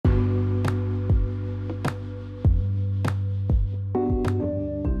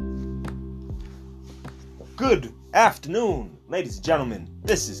Good afternoon, ladies and gentlemen.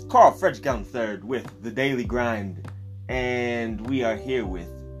 This is Carl Frederick III with The Daily Grind, and we are here with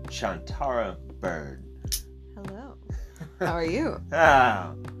Shantara Bird. Hello. How are you?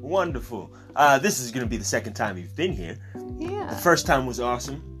 Wonderful. This is going to be the second time you've been here. Yeah. The first time was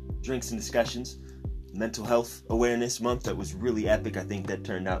awesome. Drinks and discussions. Mental Health Awareness Month. That was really epic. I think that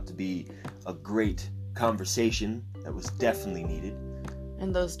turned out to be a great conversation that was definitely needed.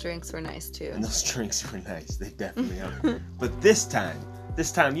 And those drinks were nice too. And those drinks were nice. They definitely are. But this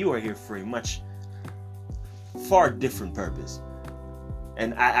time you are here for a much far different purpose.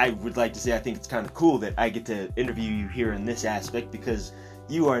 And I would like to say I think it's kind of cool that I get to interview you here in this aspect, because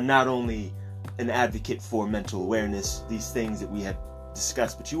you are not only an advocate for mental awareness, these things that we have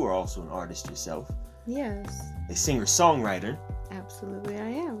discussed, but you are also an artist yourself. Yes. A singer-songwriter. Absolutely I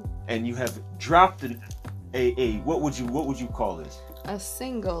am. And you have dropped a what would you call this? A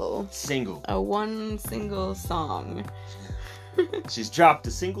single. One single song. She's dropped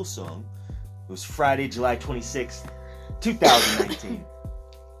a single song. It was Friday, July 26th, 2019.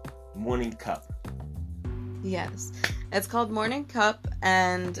 Morning Cup. Yes. It's called Morning Cup,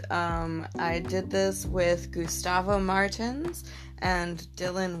 and I did this with Gustavo Martins and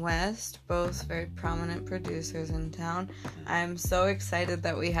Dylan West, both very prominent producers in town. I'm so excited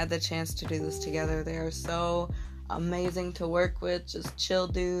that we had the chance to do this together. They are so amazing to work with, just chill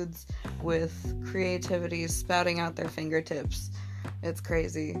dudes with creativity spouting out their fingertips. It's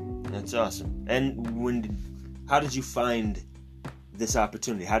crazy. That's awesome. And how did you find this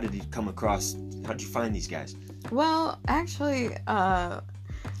opportunity? How did you find these guys? Well, actually,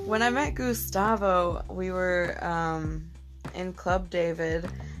 when I met Gustavo, we were in Club David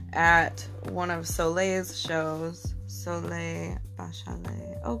at one of Soleil's shows. Soleil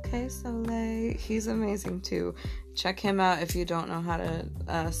Bachelet. Okay, Soleil. He's amazing too. Check him out if you don't know how to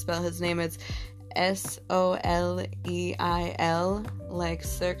spell his name. It's Soleil, like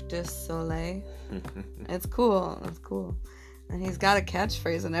Cirque du Soleil. It's cool. And he's got a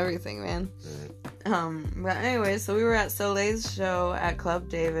catchphrase and everything, man. But anyway, so we were at Soleil's show at Club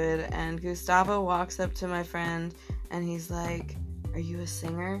David, and Gustavo walks up to my friend, and he's like, "Are you a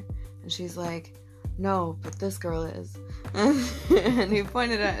singer?" And she's like, "No, but this girl is." And she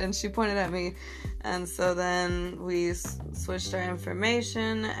pointed at me. And so then we switched our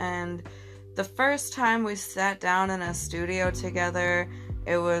information, and the first time we sat down in a studio together,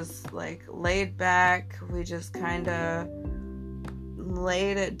 it was like laid back. We just kind of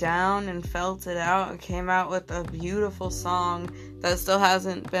laid it down and felt it out. It came out with a beautiful song that still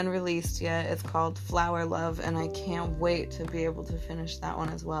hasn't been released yet. It's called Flower Love, and I can't wait to be able to finish that one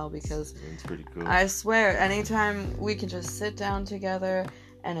as well, because it's pretty cool. I swear, anytime we can just sit down together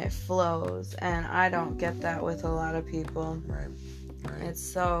and it flows, and I don't get that with a lot of people. Right. It's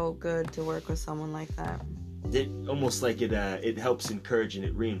so good to work with someone like that. It almost like it helps encourage and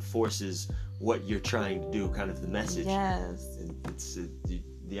it reinforces what you're trying to do, kind of the message. Yes. It's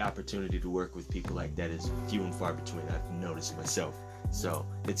the opportunity to work with people like that is few and far between. I've noticed myself. So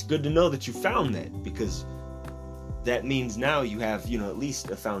it's good to know that you found that, because that means now you have, at least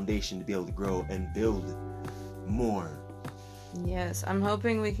a foundation to be able to grow and build more. Yes, I'm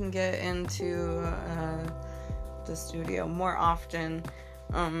hoping we can get into the studio more often.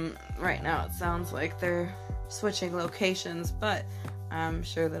 Right now it sounds like they're switching locations, but I'm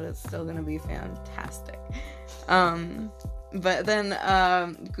sure that it's still going to be fantastic. But then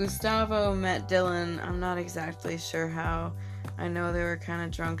Gustavo met Dylan. I'm not exactly sure how. I know they were kind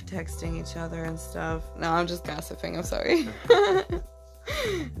of drunk texting each other and stuff. No, I'm just gossiping. I'm sorry.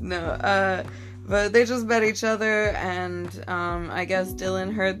 No, but they just met each other, and I guess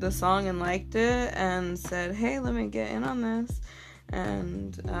Dylan heard the song and liked it and said, "Hey, let me get in on this."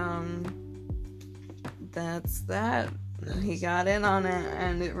 And that's that. Nice. He got in on it,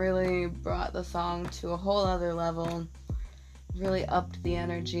 and it really brought the song to a whole other level. Really upped the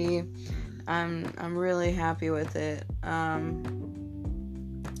energy. I'm really happy with it. I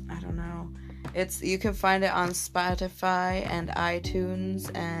don't know. You can find it on Spotify and iTunes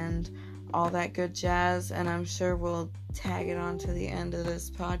and all that good jazz, and I'm sure we'll tag it on to the end of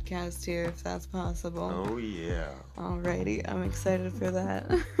this podcast here if that's possible. Oh yeah. Alrighty, I'm excited for that.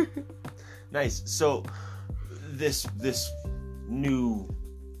 Nice. So this new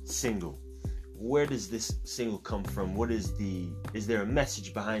single, where does this single come from? Is there a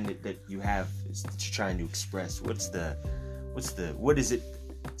message behind it that you have that you're trying to express? What is it?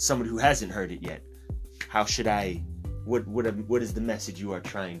 Somebody who hasn't heard it yet, what is the message you are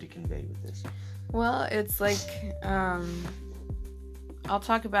trying to convey with this? Well, it's like, I'll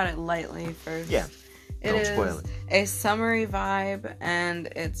talk about it lightly first. Yeah. Don't spoil it. A summery vibe, and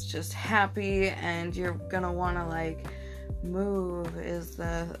it's just happy, and you're gonna want to like move. Is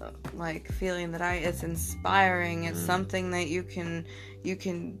the like feeling that it's inspiring. It's something that you can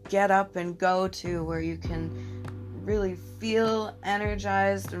get up and go to, where you can really feel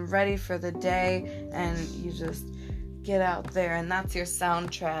energized and ready for the day, and you just get out there, and that's your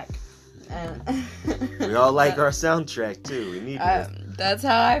soundtrack. And we all like our soundtrack too. We need that's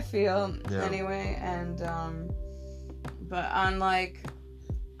how I feel anyway. And but on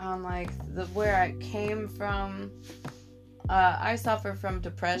the where I came from, I suffer from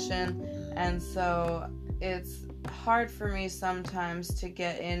depression, and so it's hard for me sometimes to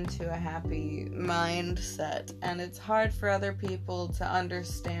get into a happy mindset, and it's hard for other people to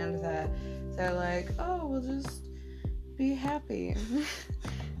understand that. They're like, oh, we'll just be happy.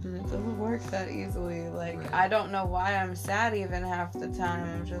 And it doesn't work that easily. Like, right. I don't know why I'm sad even half the time.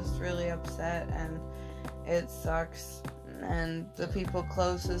 I'm just really upset, and it sucks. And the people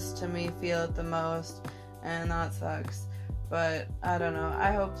closest to me feel it the most, and that sucks. But I don't know.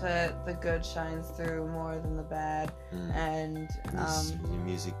 I hope that the good shines through more than the bad. And your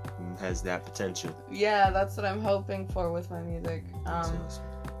music has that potential. Yeah, that's what I'm hoping for with my music.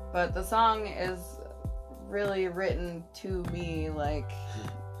 But the song is really written to me, like,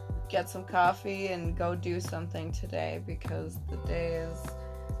 get some coffee and go do something today, because the day is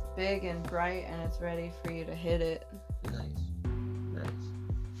big and bright and it's ready for you to hit it. Nice.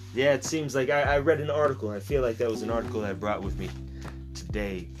 Yeah, it seems like I read an article. I feel like that was an article I brought with me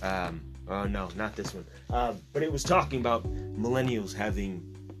today. Oh no, not this one. But it was talking about millennials having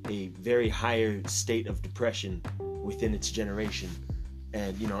a very higher state of depression within its generation.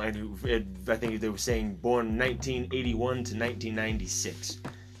 And, you know, I think they were saying born 1981 to 1996.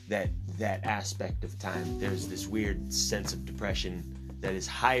 That aspect of time, there's this weird sense of depression that is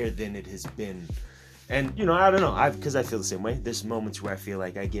higher than it has been. And, you know, I don't know, because I feel the same way. There's moments where I feel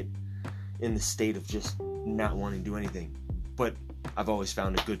like I get in the state of just not wanting to do anything. But I've always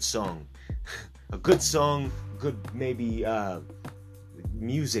found a good song. Good maybe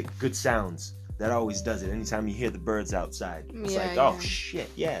music, good sounds. That always does it. Anytime you hear the birds outside, it's oh shit,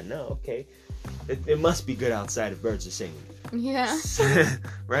 okay. It must be good outside if birds are singing. Yeah.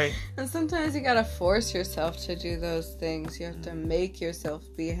 Right? And sometimes you gotta force yourself to do those things. You have to make yourself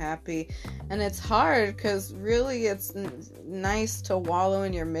be happy. And it's hard, because really it's nice to wallow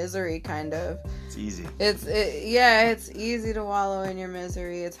in your misery, kind of. It's easy. It's easy to wallow in your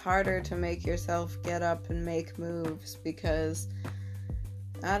misery. It's harder to make yourself get up and make moves, because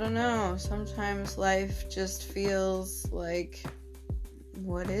I don't know, sometimes life just feels like,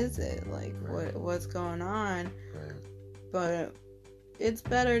 what is it? Like, right. What's going on? Right. But it's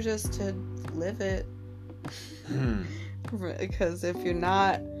better just to live it. Because if you're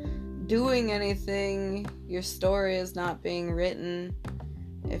not doing anything, your story is not being written.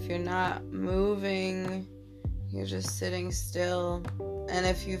 If you're not moving, you're just sitting still. And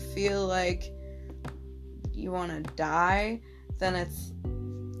if you feel like you want to die, then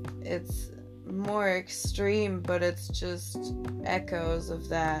it's more extreme, but it's just echoes of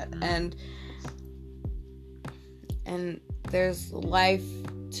that. And there's life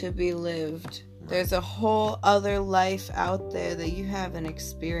to be lived. There's a whole other life out there that you haven't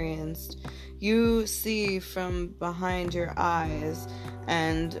experienced. You see from behind your eyes,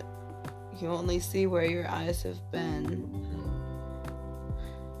 and you only see where your eyes have been.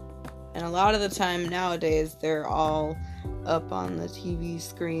 And a lot of the time nowadays, they're all up on the TV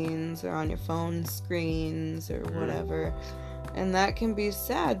screens or on your phone screens or whatever. And that can be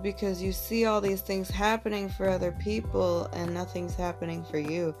sad, because you see all these things happening for other people and nothing's happening for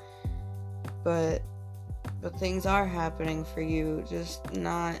you. But things are happening for you, just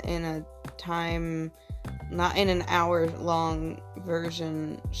not in a time, not in an hour-long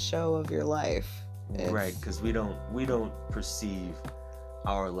version show of your life. Right, because we don't perceive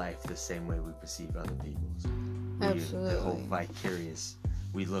our life the same way we perceive other people's. Absolutely. The whole vicarious.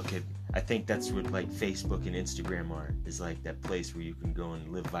 We look at, I think that's what like Facebook and Instagram are, is like that place where you can go and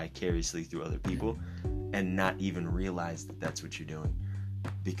live vicariously through other people and not even realize that that's what you're doing.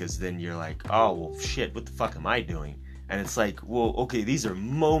 Because then you're like, oh, well, shit, what the fuck am I doing? And it's like, well, okay, these are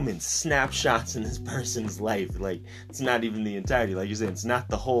moments, snapshots in this person's life. Like, it's not even the entirety. Like you're saying, it's not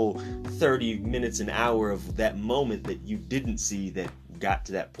the whole 30 minutes, an hour of that moment that you didn't see that got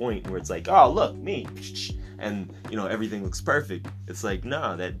to that point where it's like, oh, look, me. And, you know, everything looks perfect. It's like,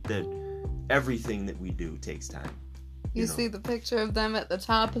 no, that everything that we do takes time. You know? See the picture of them at the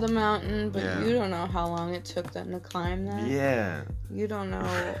top of the mountain, but you don't know how long it took them to climb that. Yeah. You don't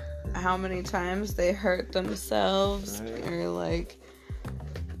know how many times they hurt themselves, or like,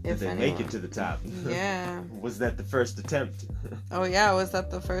 Did they make it to the top? Yeah. Was that the first attempt? Oh yeah, was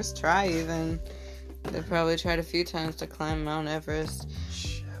that the first try even? They probably tried a few times to climb Mount Everest.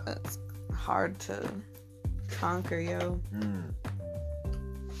 That's hard to conquer, yo.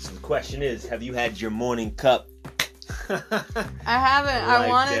 So the question is, have you had your morning cup? I haven't. I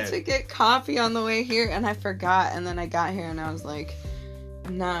wanted to get coffee on the way here, and I forgot. And then I got here, and I was like,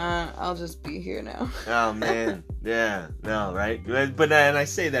 nah, I'll just be here now. Oh man, yeah, no, right. But and I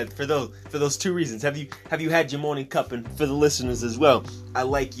say that for those two reasons. Have you had your morning cup? And for the listeners as well, I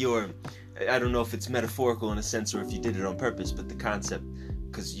like your. I don't know if it's metaphorical in a sense or if you did it on purpose, but the concept,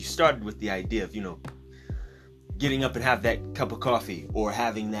 because you started with the idea of getting up and have that cup of coffee, or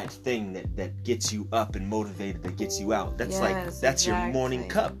having that thing that gets you up and motivated, that gets you out. That's that's your morning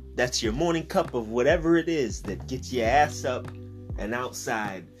cup. That's your morning cup of whatever it is that gets your ass up and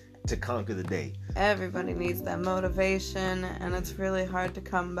outside to conquer the day. Everybody needs that motivation, and it's really hard to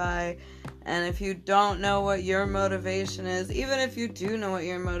come by. And if you don't know what your motivation is, even if you do know what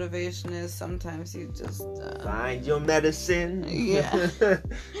your motivation is, sometimes you just find your medicine. Yeah.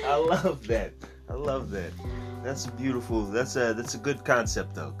 I love that. That's beautiful. That's a good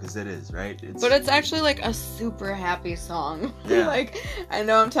concept though, because it is, right? But it's actually like a super happy song. Yeah. Like, I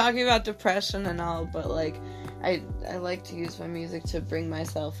know I'm talking about depression and all, but like I like to use my music to bring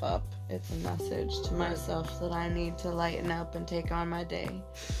myself up. It's a message to myself that I need to lighten up and take on my day.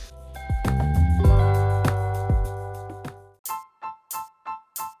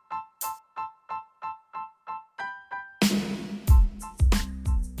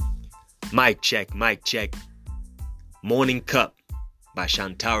 Mic check, mic check. Morning Cup by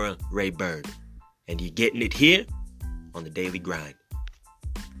Shantara Rey Bird. And you're getting it here on the Daily Grind.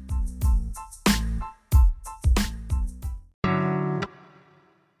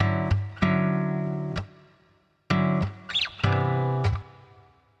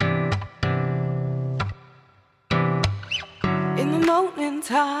 In the morning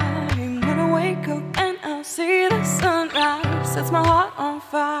time, when I wake up and I see the sunrise, sets my heart on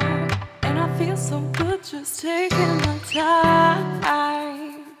fire, and I feel so good just taking my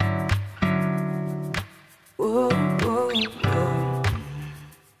time. Whoa, whoa, whoa.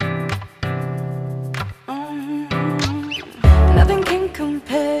 Nothing can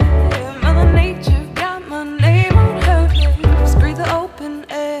compare. Mother Nature got my name on her lips. Breathe the open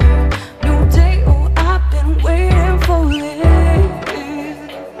air. New day, oh, I've been waiting for this.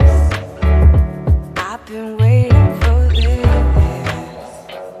 I've been waiting for this.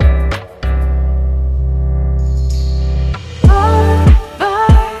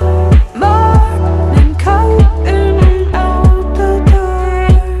 Morning coat in and out the door.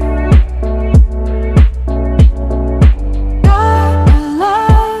 Got a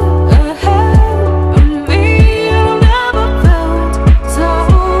lot ahead of me. I've never felt so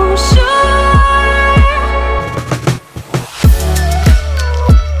sure.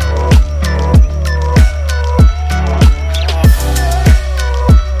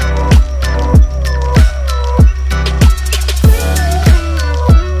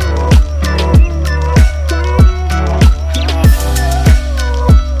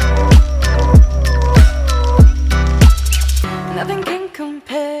 Nothing can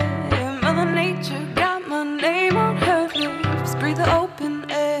compare. Mother Nature got my name on her lips. Breathe the open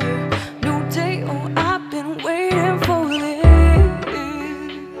air. New day, oh, I've been waiting for this.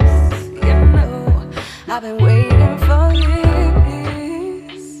 You know, I've been waiting for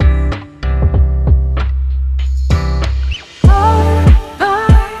this.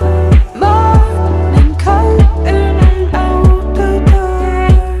 Morning coat in and out the door.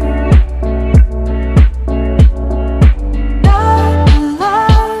 Got a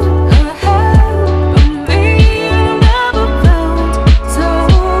lot ahead of me. I've never felt so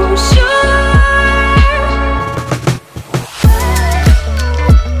sure.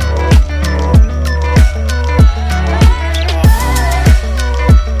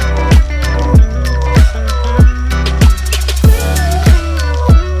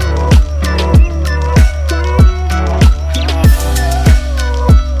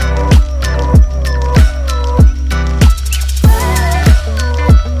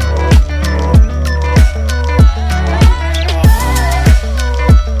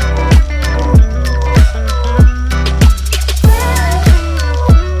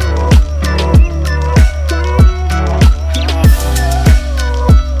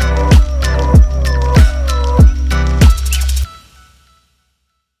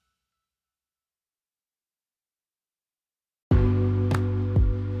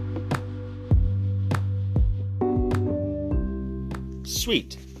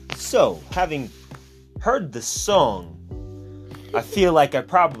 Sweet. So, having heard the song, I feel like I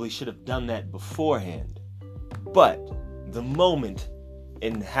probably should have done that beforehand. But the moment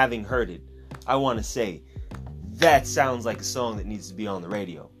in having heard it, I want to say, that sounds like a song that needs to be on the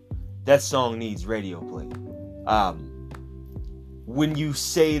radio. That song needs radio play. When you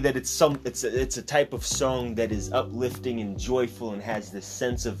say that it's a type of song that is uplifting and joyful and has this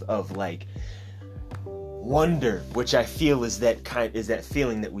sense of like wonder, which I feel is that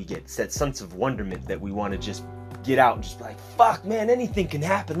feeling that we get. It's that sense of wonderment that we want to just get out and just be like, fuck, man, anything can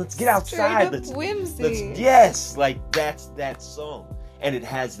happen. Let's get outside. Let's whimsy. Yes, like that's that song. And it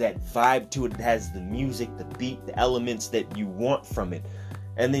has that vibe to it. It has the music, the beat, the elements that you want from it.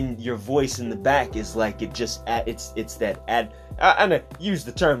 And then your voice in the back is like, it just it's that add. I'm gonna use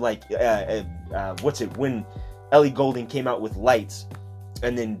the term like when Ellie Goulding came out with Lights,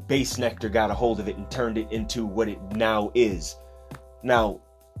 and then Bass Nectar got a hold of it and turned it into what it now is. Now,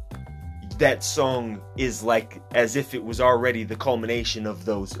 that song is like as if it was already the culmination of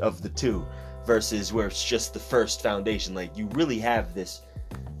the two, versus where it's just the first foundation. Like, you really have this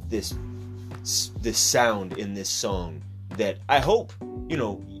sound in this song that I hope,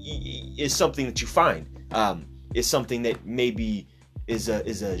 is something that you find. Is something that maybe is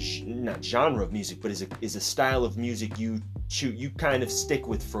a not genre of music, but is a style of music you kind of stick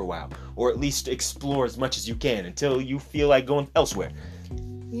with for a while, or at least explore as much as you can until you feel like going elsewhere.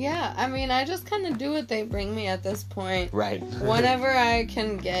 Yeah, I mean, I just kind of do what they bring me at this point. Right. Whenever I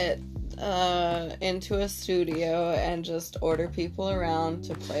can get into a studio and just order people around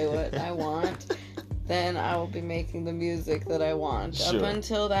to play what I want, then I will be making the music that I want. Sure. Up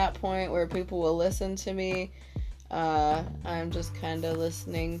until that point where people will listen to me, I'm just kind of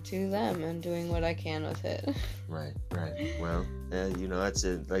listening to them and doing what I can with it. Right. Well, that's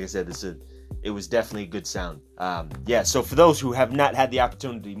it. Like I said, it was definitely a good sound. So for those who have not had the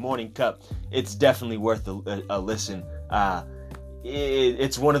opportunity, Morning Cup, it's definitely worth a listen.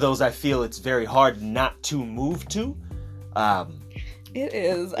 It's one of those I feel it's very hard not to move to. It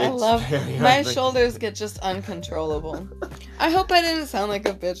is. I love my shoulders get just uncontrollable. I hope I didn't sound like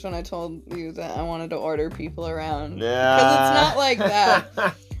a bitch when I told you that I wanted to order people around. Yeah. Because it's not like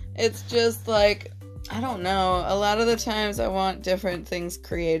that. It's just like, I don't know. A lot of the times I want different things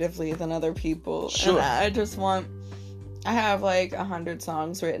creatively than other people. Sure. And I have like 100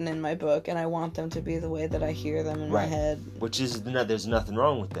 songs written in my book, and I want them to be the way that I hear them in my head. Which is, there's nothing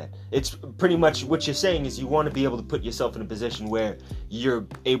wrong with that. It's pretty much what you're saying is you want to be able to put yourself in a position where you're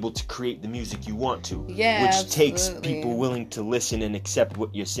able to create the music you want to. Yeah, which takes people willing to listen and accept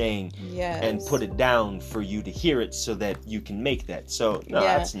what you're saying. Yes. And put it down for you to hear it so that you can make that. So, no,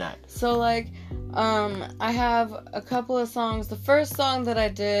 that's not. So, like, I have a couple of songs. The first song that I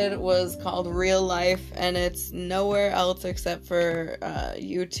did was called Real Life, and it's nowhere else except for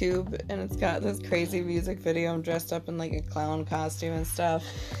YouTube, and it's got this crazy music video. I'm dressed up in like a clown costume and stuff,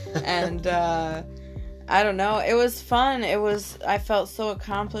 and I don't know, it was fun. I felt so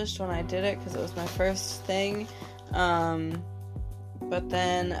accomplished when I did it because it was my first thing, but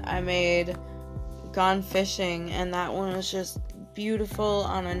then I made Gone Fishing, and that one was just beautiful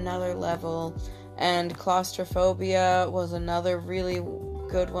on another level. And Claustrophobia was another really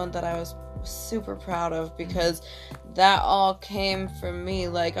good one that I was super proud of, because that all came from me.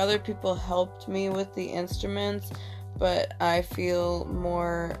 Like, other people helped me with the instruments, but I feel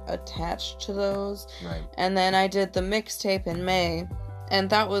more attached to those. Right. And then I did the mixtape in May, and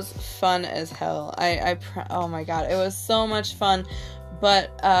that was fun as hell. Oh my god, it was so much fun.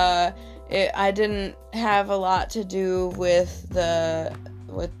 But I didn't have a lot to do with the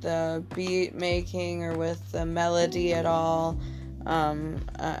beat making or with the melody at all.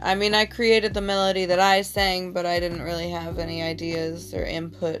 I mean, I created the melody that I sang, but I didn't really have any ideas or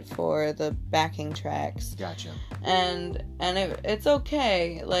input for the backing tracks. Gotcha. And it's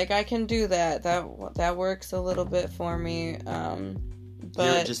okay. Like, I can do that. That works a little bit for me.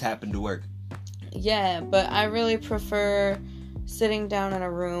 But it just happened to work. Yeah, but I really prefer sitting down in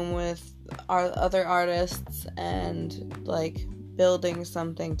a room with our other artists and like building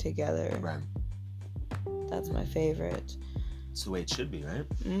something together. Right. That's my favorite. It's the way it should be, right?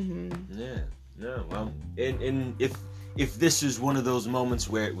 Mm-hmm. Yeah. No, well, and if this is one of those moments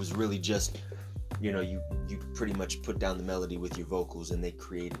where it was really just, you pretty much put down the melody with your vocals and they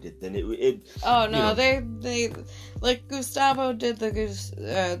created it, then it oh no, they like Gustavo did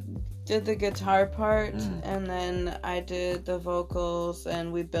the guitar part, and then I did the vocals,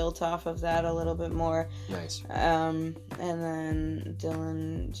 and we built off of that a little bit more. Nice. And then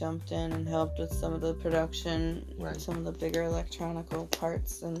Dylan jumped in and helped with some of the production, some of the bigger electronical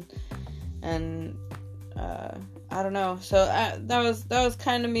parts, and I don't know. So that was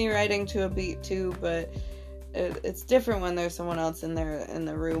kind of me writing to a beat too, but it's different when there's someone else in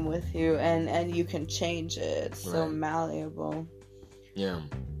the room with you, and you can change it. It's so malleable. Yeah.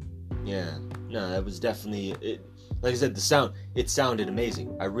 No, that was definitely it. Like I said, it sounded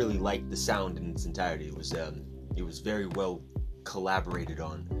amazing. I really liked the sound in its entirety. It was very well collaborated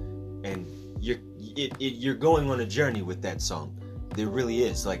on, and you're going on a journey with that song. There really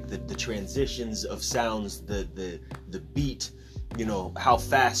is, like the transitions of sounds, the beat, how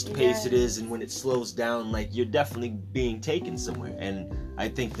fast paced it is, and when it slows down, like you're definitely being taken somewhere. And I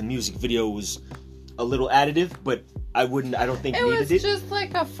think the music video was a little additive, but I don't think it needed was it. just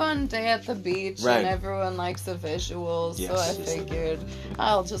like a fun day at the beach, and everyone likes the visuals, so I figured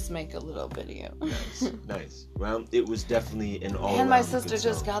I'll just make a little video. Nice. Well, it was definitely an all-around. And my sister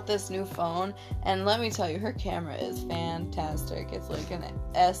just got this new phone, and let me tell you, her camera is fantastic. It's like an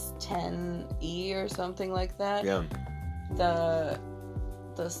S10e or something like that. Yeah.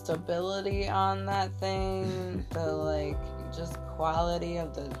 The stability on that thing, the just quality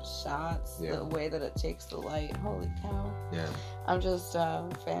of the shots, the way that it takes the light. Holy cow. Yeah. I'm just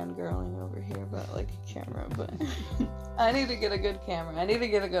fangirling over here about like a camera, but I need to get a good camera. I need to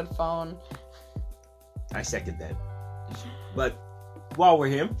get a good phone. I second that. But while we're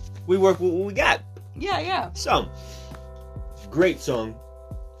here, we work with what we got. Yeah. So, great song.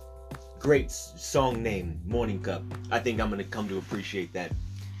 Great song name, Morning Cup. I think I'm going to come to appreciate that.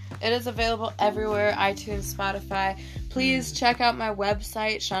 It is available everywhere, iTunes, Spotify. Please check out my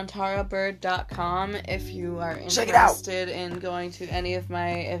website, shantarabird.com, if you are interested in going to any of my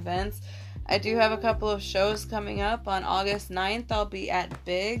events. I do have a couple of shows coming up. On August 9th, I'll be at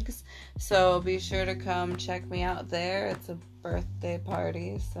Biggs, so be sure to come check me out there. It's a birthday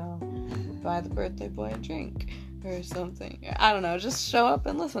party, so buy the birthday boy a drink or something. I don't know, just show up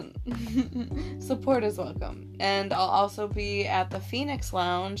and listen. Support is welcome. And I'll also be at the Phoenix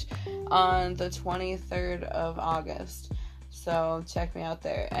Lounge on the 23rd of August, so check me out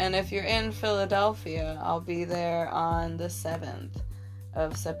there. And if you're in Philadelphia, I'll be there on the 7th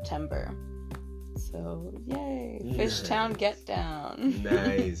of September. So, yay. Fishtown Get Down.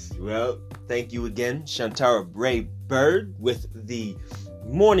 Nice. Well, thank you again, Shantara Rey Bird, with the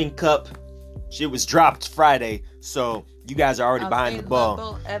Morning Cup. It was dropped Friday, so you guys are already behind the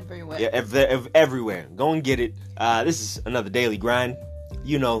ball. Everywhere. Yeah, everywhere. Go and get it. This is another daily grind.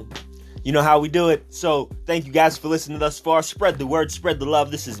 You know how we do it. So, thank you guys for listening thus far. Spread the word, spread the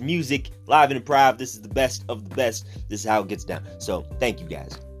love. This is music, live and improv. This is the best of the best. This is how it gets down. So, thank you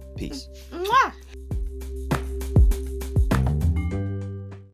guys. Peace. Mwah!